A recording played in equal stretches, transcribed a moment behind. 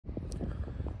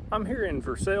I'm here in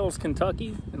Versailles,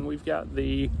 Kentucky, and we've got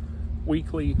the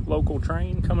weekly local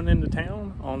train coming into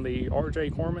town on the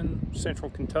RJ Corman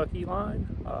Central Kentucky line,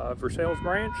 Versailles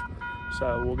branch.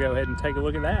 So we'll go ahead and take a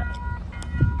look at that.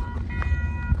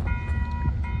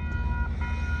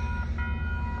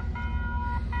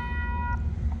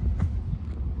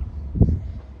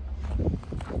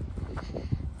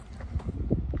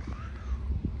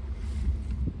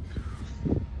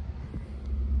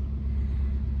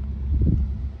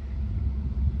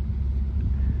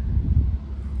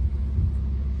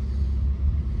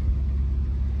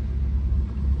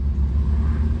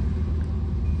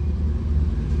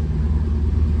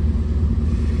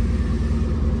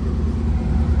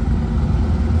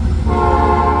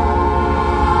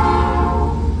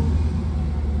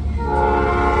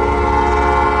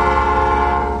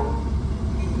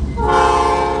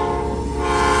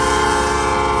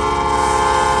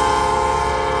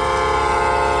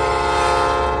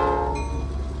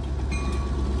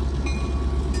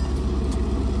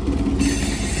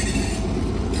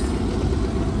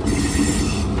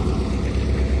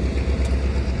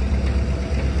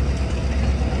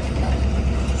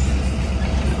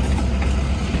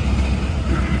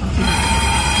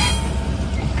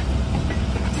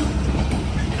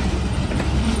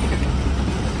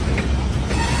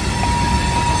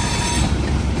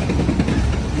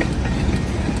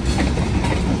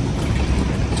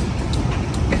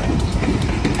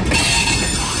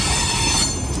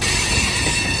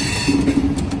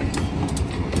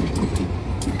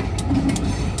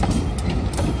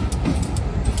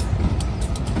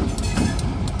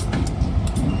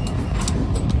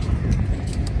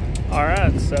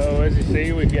 Alright, so as you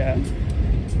see, we've got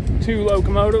 2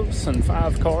 locomotives and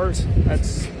 5 cars.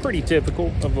 That's pretty typical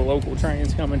of the local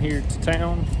trains coming here to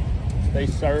town. They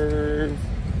serve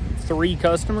 3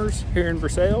 customers here in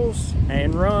Versailles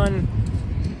and run,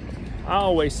 I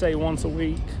always say, once a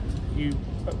week.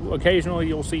 Occasionally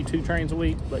you'll see 2 trains a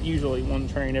week, but usually 1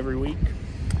 train every week.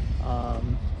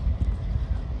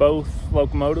 Both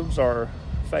locomotives are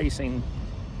facing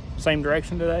same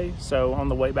direction today, so on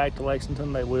the way back to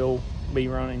Lexington they will be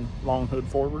running long hood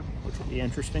forward, which will be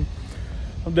interesting.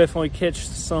 I'll definitely catch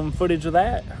some footage of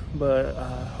that, but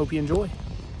hope you enjoy.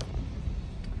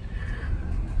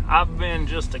 I've been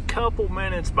just a couple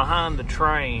minutes behind the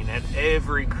train at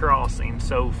every crossing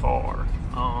so far.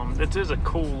 This is a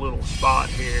cool little spot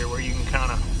here where you can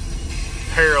kind of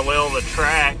parallel the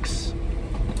tracks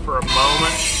for a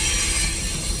moment.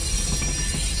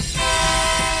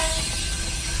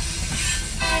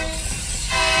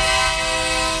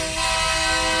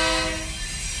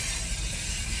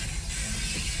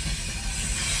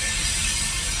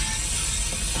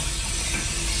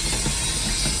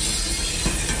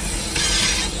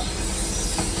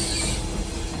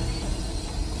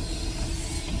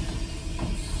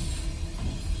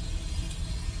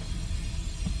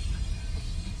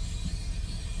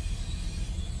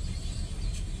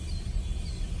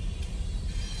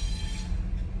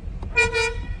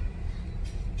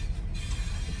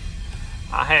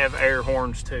 I have air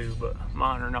horns too, but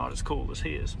mine are not as cool as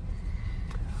his.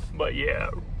 But yeah,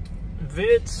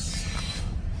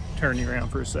 turn you around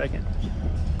for a second.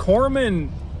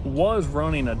 Corman was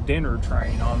running a dinner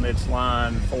train on this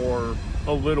line for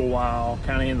a little while,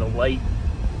 kind of in the late,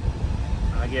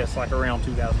 I guess like around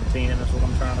 2010 is what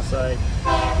I'm trying to say.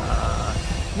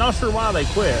 Not sure why they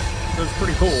quit. It was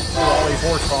pretty cool with all these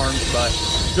horse farms, but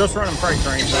just running freight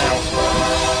trains now.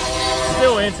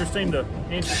 Still interesting to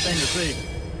see.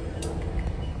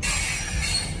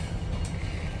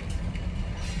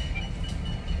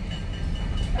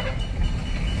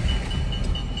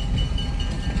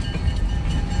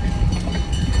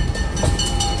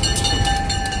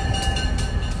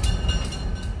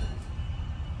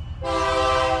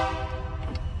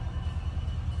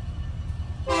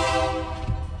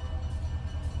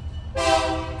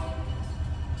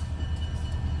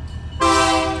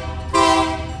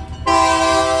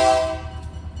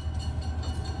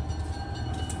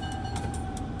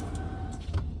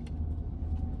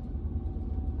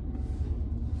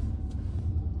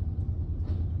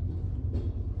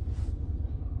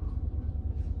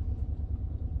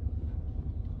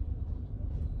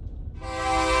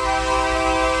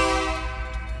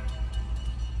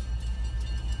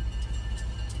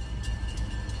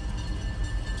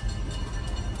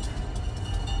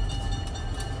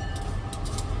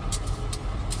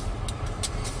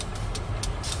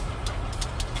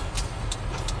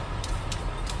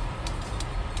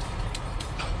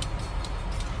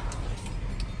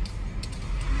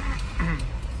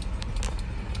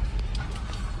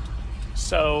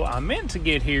 So I meant to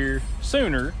get here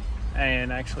sooner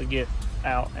and actually get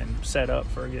out and set up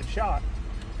for a good shot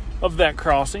of that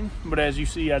crossing. But as you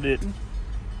see, I didn't.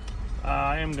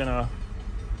 I am gonna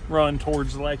run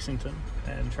towards Lexington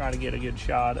and try to get a good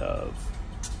shot of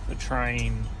the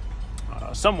train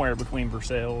somewhere between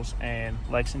Versailles and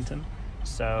Lexington.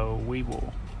 So we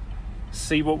will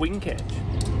see what we can catch.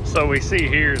 So we see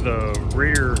here the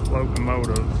rear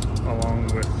locomotive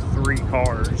along with 3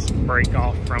 cars break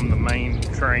off from the main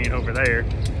train over there,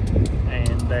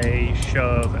 and they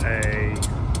shove a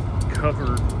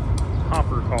covered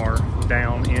hopper car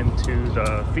down into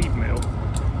the feed mill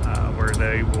where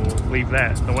they will leave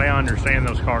that. The way I understand,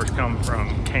 those cars come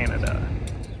from Canada.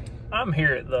 I'm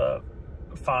here at the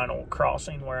final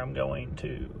crossing where I'm going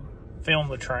to film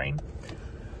the train.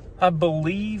 I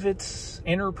believe it's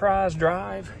Enterprise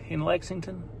Drive in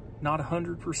Lexington. Not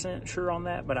 100% sure on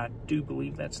that, but I do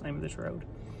believe that's the name of this road.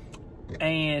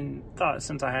 And thought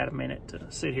since I had a minute to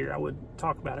sit here, I would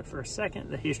talk about it for a second.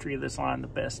 The history of this line, the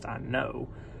best I know.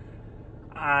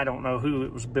 I don't know who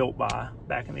it was built by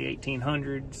back in the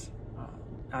 1800s.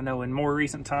 I know in more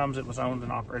recent times it was owned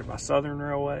and operated by Southern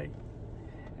Railway.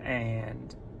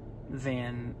 And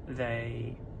then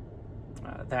they,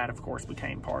 that of course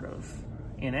became part of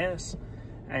NS,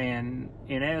 and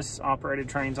NS operated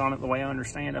trains on it, the way I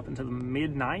understand, up until the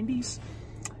mid-90s.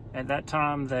 At that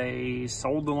time, they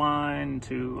sold the line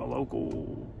to a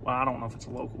local, well, I don't know if it's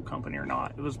a local company or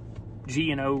not. It was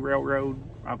G&O Railroad.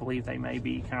 I believe they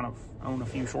maybe kind of own a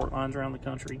few short lines around the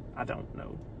country. I don't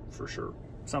know for sure.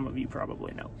 Some of you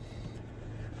probably know.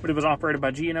 But it was operated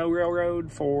by G&O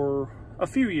Railroad for a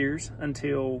few years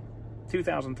until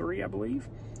 2003, I believe.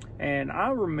 And I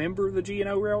remember the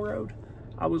G&O Railroad.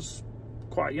 I was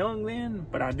quite young then,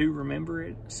 but I do remember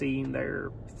it, seeing their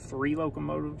 3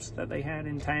 locomotives that they had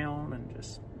in town, and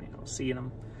just, you know, seeing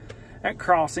them at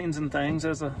crossings and things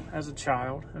as a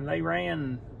child. And they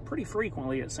ran pretty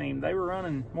frequently, it seemed. They were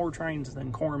running more trains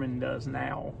than Corman does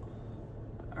now.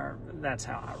 Or that's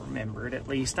how I remember it, at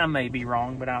least. I may be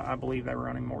wrong, but I believe they were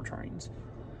running more trains.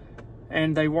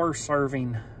 And they were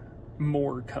serving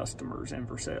more customers in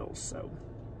Versailles, so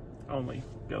only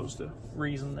goes to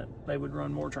reason that they would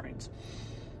run more trains.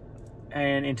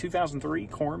 And in 2003,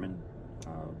 Corman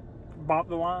bought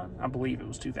the line. I believe it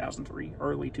was 2003,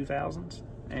 early 2000s,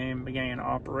 and began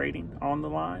operating on the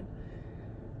line.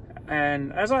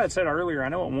 And as I had said earlier, I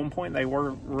know at one point they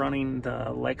were running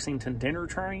the Lexington dinner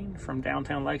train from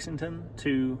downtown Lexington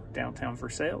to downtown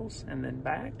Versailles and then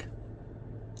back.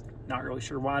 Not really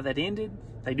sure why that ended.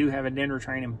 They do have a dinner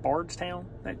train in Bardstown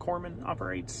that Corman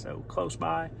operates, so close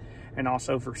by. And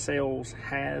also Versailles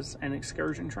has an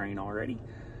excursion train already.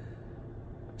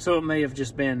 So it may have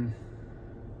just been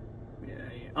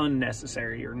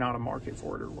unnecessary or not a market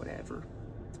for it or whatever.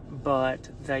 But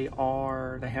they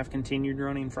have continued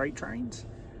running freight trains,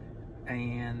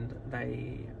 and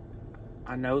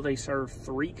I know they serve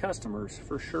 3 customers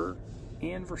for sure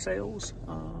in Versailles.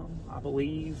 I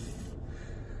believe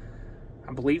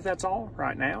that's all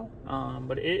right now.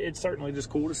 But it's certainly just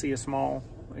cool to see a small,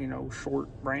 you know,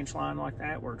 short branch line like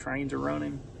that where trains are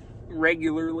running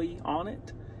regularly on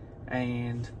it.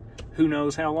 And who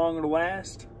knows how long it'll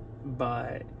last,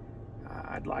 but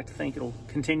I'd like to think it'll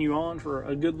continue on for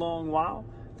a good long while.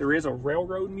 There is a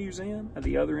railroad museum at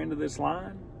the other end of this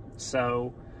line,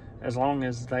 so as long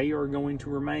as they are going to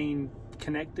remain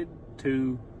connected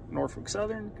to Norfolk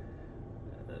Southern,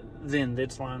 then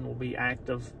this line will be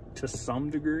active to some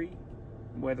degree,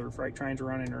 whether freight trains are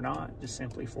running or not, just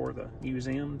simply for the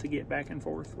museum to get back and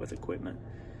forth with equipment.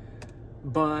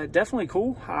 But definitely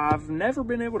cool. I've never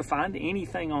been able to find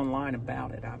anything online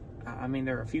about it. I mean,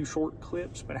 there are a few short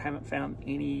clips, but I haven't found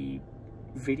any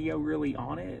video really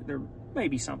on it. There may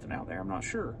be something out there, I'm not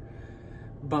sure.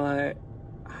 But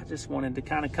I just wanted to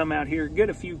kind of come out here,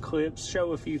 get a few clips,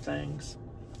 show a few things.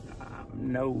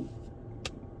 I'm no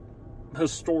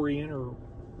historian or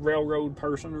railroad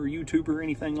person or YouTuber or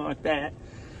anything like that,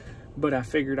 but I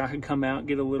figured I could come out,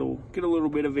 get a little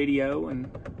bit of video and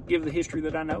give the history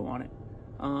that I know on it.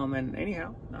 And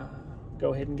anyhow,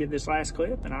 go ahead and get this last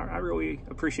clip, and I really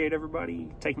appreciate everybody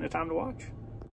taking the time to watch.